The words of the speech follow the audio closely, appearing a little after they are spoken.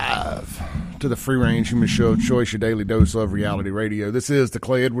to the Free Range Human Show of Choice, your daily dose of reality radio. This is the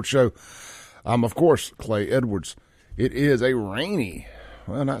Clay Edwards Show. I'm, of course, Clay Edwards. It is a rainy,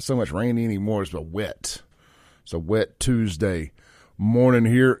 well, not so much rainy anymore, it's wet. It's a wet Tuesday morning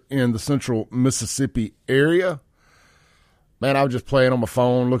here in the central Mississippi area. Man, I was just playing on my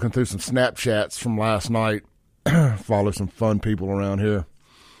phone, looking through some Snapchats from last night. Follow some fun people around here.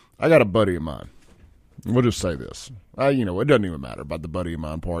 I got a buddy of mine. We'll just say this. It doesn't even matter about the buddy of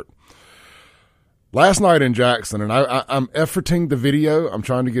mine part. Last night in Jackson, and I'm efforting the video. I'm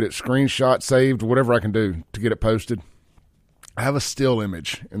trying to get it screenshot, saved, whatever I can do to get it posted. I have a still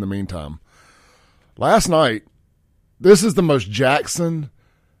image in the meantime. Last night, this is the most Jackson-y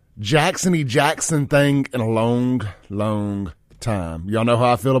Jackson thing in a long, long time. Y'all know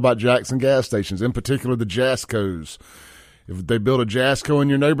how I feel about Jackson gas stations, in particular the Jascos. If they build a Jasco in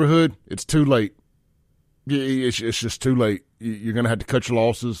your neighborhood, it's too late. It's just too late. You're going to have to cut your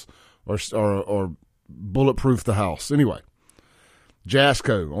losses or bulletproof the house. Anyway,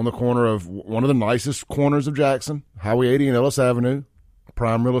 Jasco on the corner of one of the nicest corners of Jackson, Highway 80 and Ellis Avenue,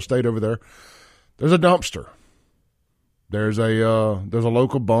 prime real estate over there. There's a dumpster. There's a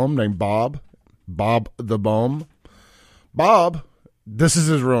local bum named Bob the Bum. Bob, this is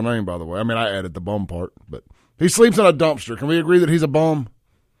his real name, by the way. I mean, I added the bum part, but he sleeps in a dumpster. Can we agree that he's a bum?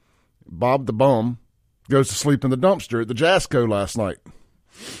 Bob the Bum goes to sleep in the dumpster at the Jasco last night.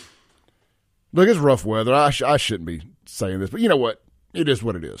 Look, it's rough weather. I shouldn't be saying this, but you know what? It is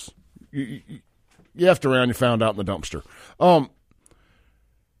what it is. You effed around, you found out in the dumpster.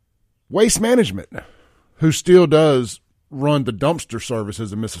 Waste Management, who still does run the dumpster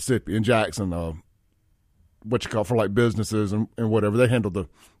services in Mississippi, in Jackson, for like businesses and whatever. They handle the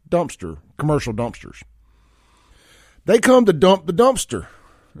commercial dumpsters. They come to dump the dumpster.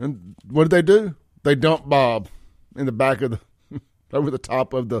 And what do? They dump Bob in the back of over the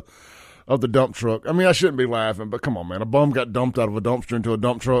top of the dump truck. I mean, I shouldn't be laughing, but come on, man. A bum got dumped out of a dumpster into a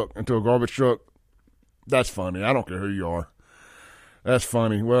dump truck, into a garbage truck. That's funny. I don't care who you are. That's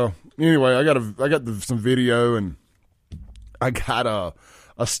funny. Well, anyway, I got some video, and I got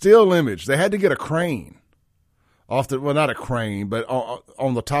a still image. They had to get a crane not a crane, but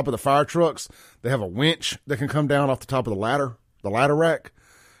on the top of the fire trucks, they have a winch that can come down off the top of the ladder rack,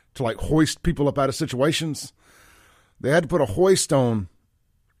 to like hoist people up out of situations. They had to put a hoist on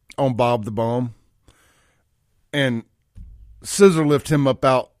Bob the Bum and scissor lift him up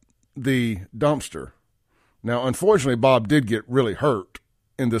out the dumpster. Now, unfortunately, Bob did get really hurt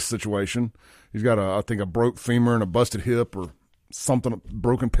in this situation. He's got I think a broke femur and a busted hip or something,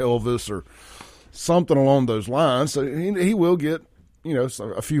 broken pelvis or something along those lines. So he will get,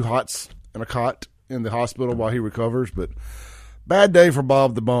 a few hots and a cot in the hospital while he recovers, but bad day for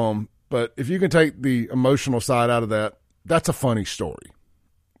Bob the Bum. But if you can take the emotional side out of that, that's a funny story.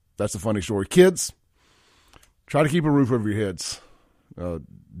 That's a funny story. Kids, try to keep a roof over your heads.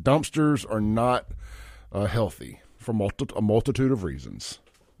 Dumpsters are not healthy for a multitude of reasons.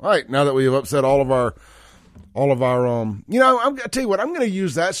 All right, now that we have upset all of our, I'm going to tell you what, I'm going to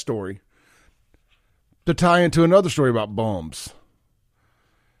use that story to tie into another story about bums.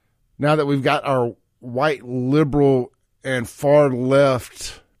 Now that we've got our white liberal and far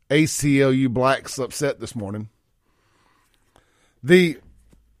left ACLU blacks upset this morning, we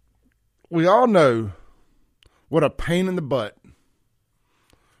all know what a pain in the butt.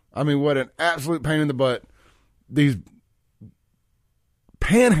 I mean, what an absolute pain in the butt these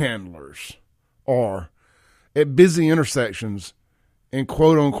panhandlers are at busy intersections in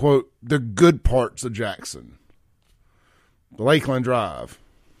quote unquote the good parts of Jackson. Lakeland Drive.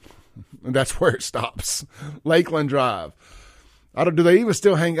 And that's where it stops. Lakeland Drive. Do they even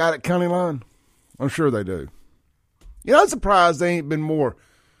still hang out at County Line? I'm sure they do. I'm surprised there ain't been more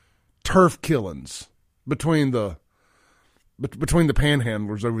turf killings between the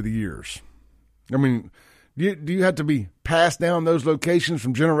panhandlers over the years. I mean, do you have to be passed down those locations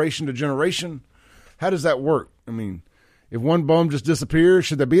from generation to generation? How does that work? I mean, if one bum just disappears,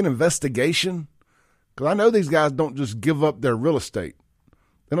 should there be an investigation? Because I know these guys don't just give up their real estate.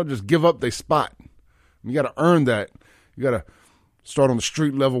 They don't just give up their spot. You got to earn that. You got to start on the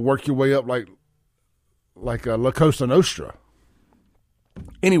street level, work your way up like La Cosa Nostra.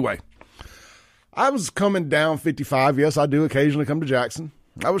 Anyway, I was coming down 55. Yes, I do occasionally come to Jackson.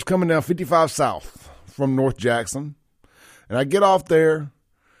 I was coming down 55 south from North Jackson, and I get off there.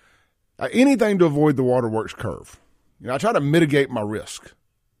 Anything to avoid the waterworks curve. I try to mitigate my risk.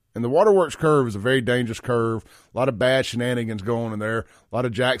 And the waterworks curve is a very dangerous curve. A lot of bad shenanigans going in there. A lot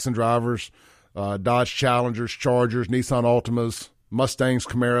of Jackson drivers, Dodge Challengers, Chargers, Nissan Altimas, Mustangs,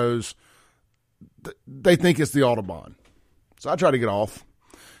 Camaros. They think it's the Autobahn. So I try to get off.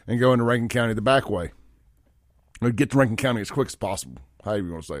 and go into Rankin County the back way. Or get to Rankin County as quick as possible, however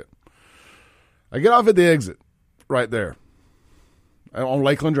you want to say it. I get off at the exit right there on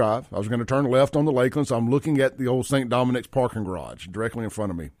Lakeland Drive. I was going to turn left on the Lakeland, so I'm looking at the old St. Dominic's parking garage directly in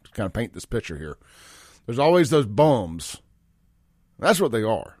front of me to kind of paint this picture here. There's always those bums. That's what they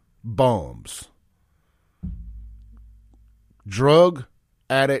are, bums. Drug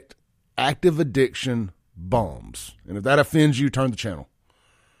addict, active addiction bums. And if that offends you, turn the channel.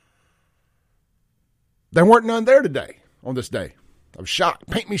 There weren't none there today, on this day. I was shocked.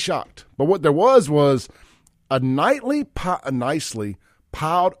 Paint me shocked. But what there was a nicely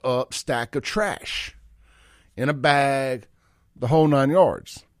piled up stack of trash in a bag, the whole 9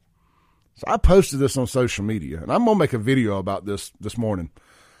 yards. So I posted this on social media, and I'm going to make a video about this morning.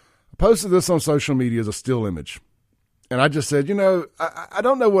 I posted this on social media as a still image. And I just said, I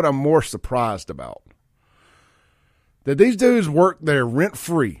don't know what I'm more surprised about. That these dudes work there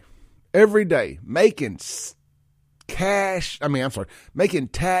rent-free every day, making making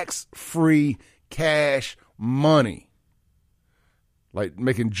tax-free cash money. Like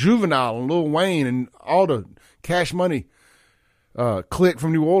making Juvenile and Lil Wayne and all the cash money clique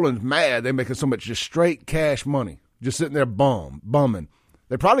from New Orleans mad. They're making so much just straight cash money, just sitting there bumming.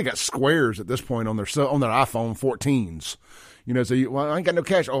 They probably got squares at this point on their iPhone 14s. I ain't got no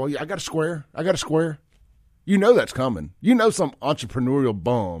cash. Oh, yeah, I got a square. You know that's coming. Some entrepreneurial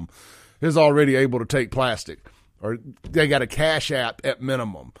bum is already able to take plastic, or they got a Cash App at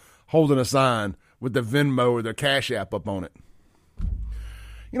minimum, holding a sign with the Venmo or their Cash App up on it.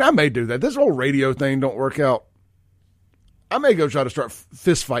 I may do that. This whole radio thing don't work out. I may go try to start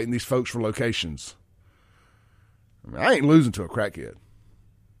fist fighting these folks for locations. I ain't losing to a crackhead.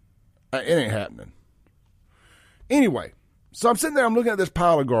 It ain't happening. Anyway, so I'm sitting there, I'm looking at this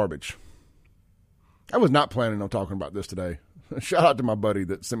pile of garbage. I was not planning on talking about this today. Shout out to my buddy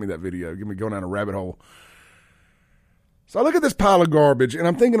that sent me that video. Get me going down a rabbit hole. So I look at this pile of garbage, and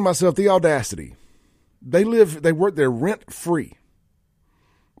I'm thinking to myself, the audacity. They work there rent-free.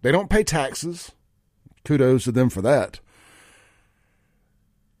 They don't pay taxes. Kudos to them for that.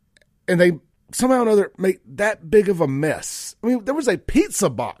 And they somehow or another make that big of a mess. I mean, there was a pizza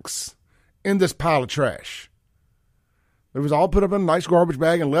box in this pile of trash. It was all put up in a nice garbage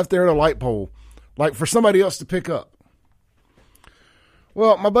bag and left there at a light pole, like for somebody else to pick up.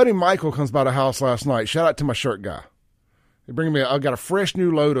 Well, my buddy Michael comes by the house last night. Shout out to my shirt guy. He bring me. I got a fresh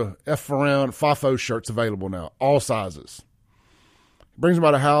new load of F around FAFO shirts available now, all sizes. He brings me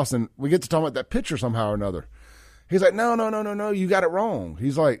by the house, and we get to talk about that picture somehow or another. He's like, no, you got it wrong.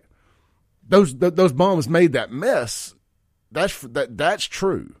 He's like, those bums made that mess. That's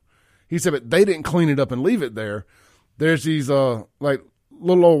true. He said, but they didn't clean it up and leave it there. There's these like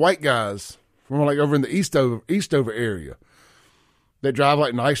little old white guys from like over in the Eastover area that drive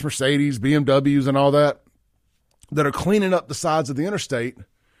like nice Mercedes, BMWs, and all that are cleaning up the sides of the interstate,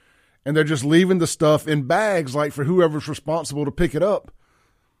 and they're just leaving the stuff in bags, like for whoever's responsible to pick it up.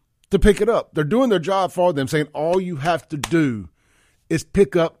 They're doing their job for them, saying all you have to do is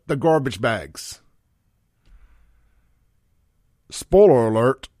pick up the garbage bags. Spoiler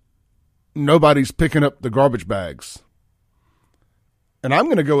alert, nobody's picking up the garbage bags. And I'm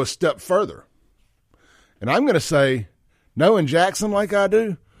going to go a step further. And I'm going to say, knowing Jackson like I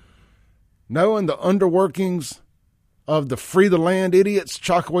do, knowing the underworkings of the Free the Land idiots,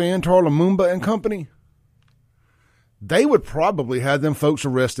 Chokwe Antar, Lumumba and company, they would probably have them folks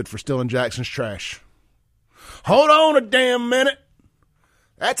arrested for stealing Jackson's trash. Hold on a damn minute.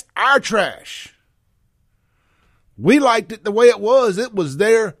 That's our trash. We liked it the way it was. It was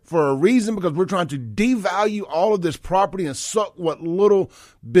there for a reason, because we're trying to devalue all of this property and suck what little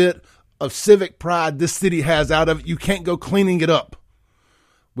bit of civic pride this city has out of it. You can't go cleaning it up.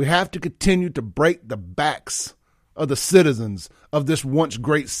 We have to continue to break the backs of the citizens of this once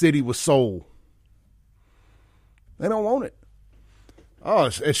great city with soul. They don't want it. Oh,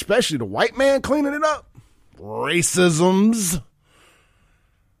 especially the white man cleaning it up. Racisms.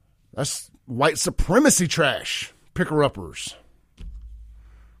 That's white supremacy trash. Picker-uppers.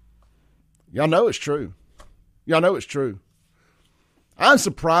 Y'all know it's true. I'm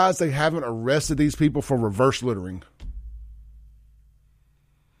surprised they haven't arrested these people for reverse littering.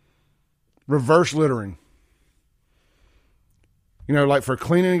 Like for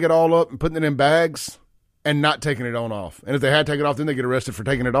cleaning it all up and putting it in bags and not taking it on off. And if they had to take it off, then they get arrested for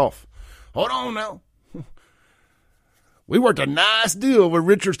taking it off. Hold on now. We worked a nice deal with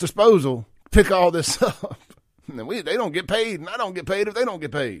Richard's Disposal. Pick all this up. And they don't get paid, and I don't get paid if they don't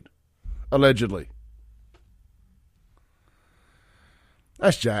get paid. Allegedly.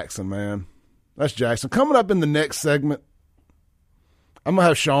 That's Jackson, man. That's Jackson. Coming up in the next segment, I'm going to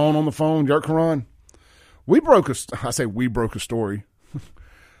have Sean on the phone, Yerk Karan. We broke a story.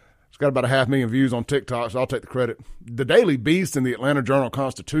 It's got about 500,000 views on TikTok, so I'll take the credit. The Daily Beast and the Atlanta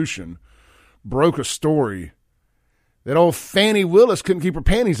Journal-Constitution broke a story that old Fannie Willis couldn't keep her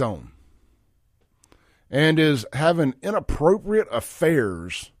panties on and is having inappropriate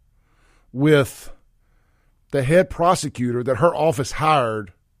affairs with the head prosecutor that her office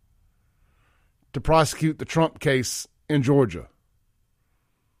hired to prosecute the Trump case in Georgia.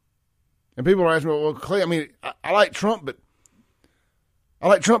 And people are asking me, well, Clay, I mean, I like Trump, but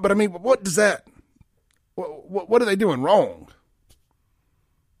I mean, what does that, what are they doing wrong?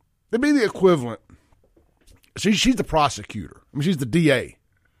 They'd be the equivalent. She's the prosecutor. I mean, she's the DA.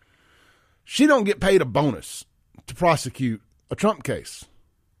 She don't get paid a bonus to prosecute a Trump case.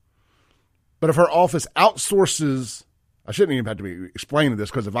 But if her office outsources, I shouldn't even have to be explaining this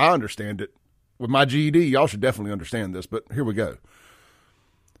because if I understand it, with my GED, y'all should definitely understand this, but here we go.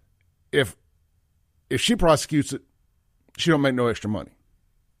 If she prosecutes it, she don't make no extra money.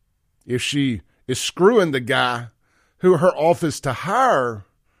 If she is screwing the guy who her office hires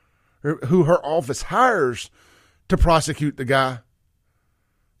to prosecute the guy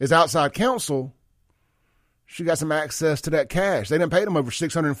is outside counsel, she got some access to that cash. They didn't pay them over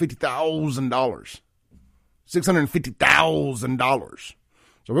 $650,000. $650,000.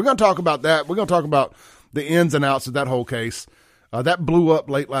 So we're going to talk about that. We're going to talk about the ins and outs of that whole case. That blew up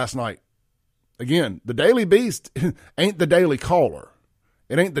late last night. Again, the Daily Beast ain't the Daily Caller.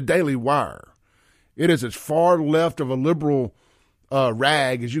 It ain't the Daily Wire. It is as far left of a liberal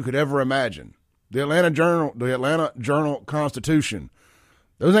rag as you could ever imagine. The Atlanta Journal-Constitution.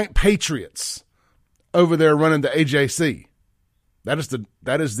 Those ain't patriots over there running the AJC. That is the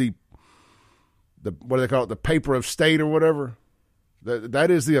what do they call it? The paper of state or whatever. That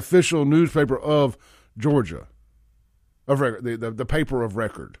is the official newspaper of Georgia, of record, the paper of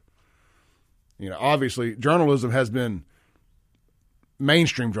record. You know, obviously,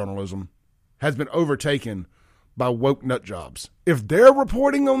 mainstream journalism has been overtaken by woke nut jobs. If they're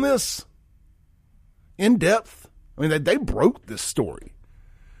reporting on this in depth, I mean, they broke this story.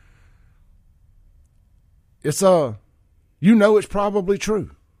 It's it's probably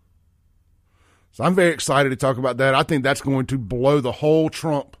true. So I'm very excited to talk about that. I think that's going to blow the whole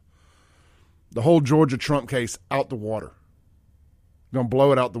Georgia Trump case out the water. Going to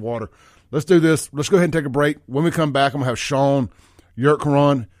blow it out the water. Let's do this. Let's go ahead and take a break. When we come back, I'm going to have Sean Yerk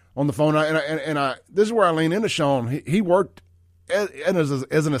Karan on the phone. And this is where I lean into Sean. He worked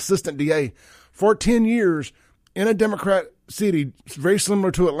as an assistant DA for 10 years in a Democrat city very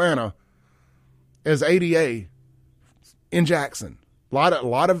similar to Atlanta as ADA in Jackson. A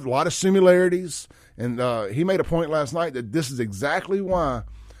lot of similarities, and he made a point last night that this is exactly why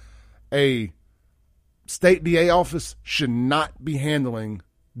a state DA office should not be handling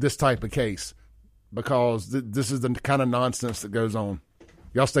this type of case, because this is the kind of nonsense that goes on.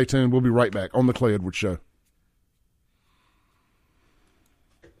 Y'all stay tuned. We'll be right back on the Clay Edwards Show.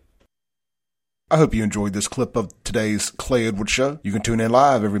 I hope you enjoyed this clip of today's Clay Edwards Show. You can tune in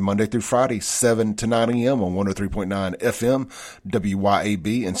live every Monday through Friday, 7 to 9 a.m. on 103.9 FM,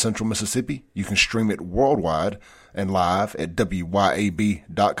 WYAB in Central Mississippi. You can stream it worldwide and live at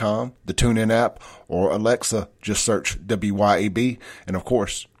WYAB.com, the TuneIn app, or Alexa. Just search WYAB. And of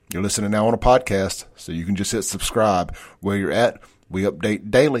course, you're listening now on a podcast, so you can just hit subscribe where you're at. We update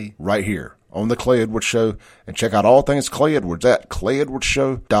daily right here on the Clay Edwards Show, and check out all things Clay Edwards at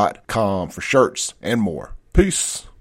ClayEdwardsShow.com for shirts and more. Peace.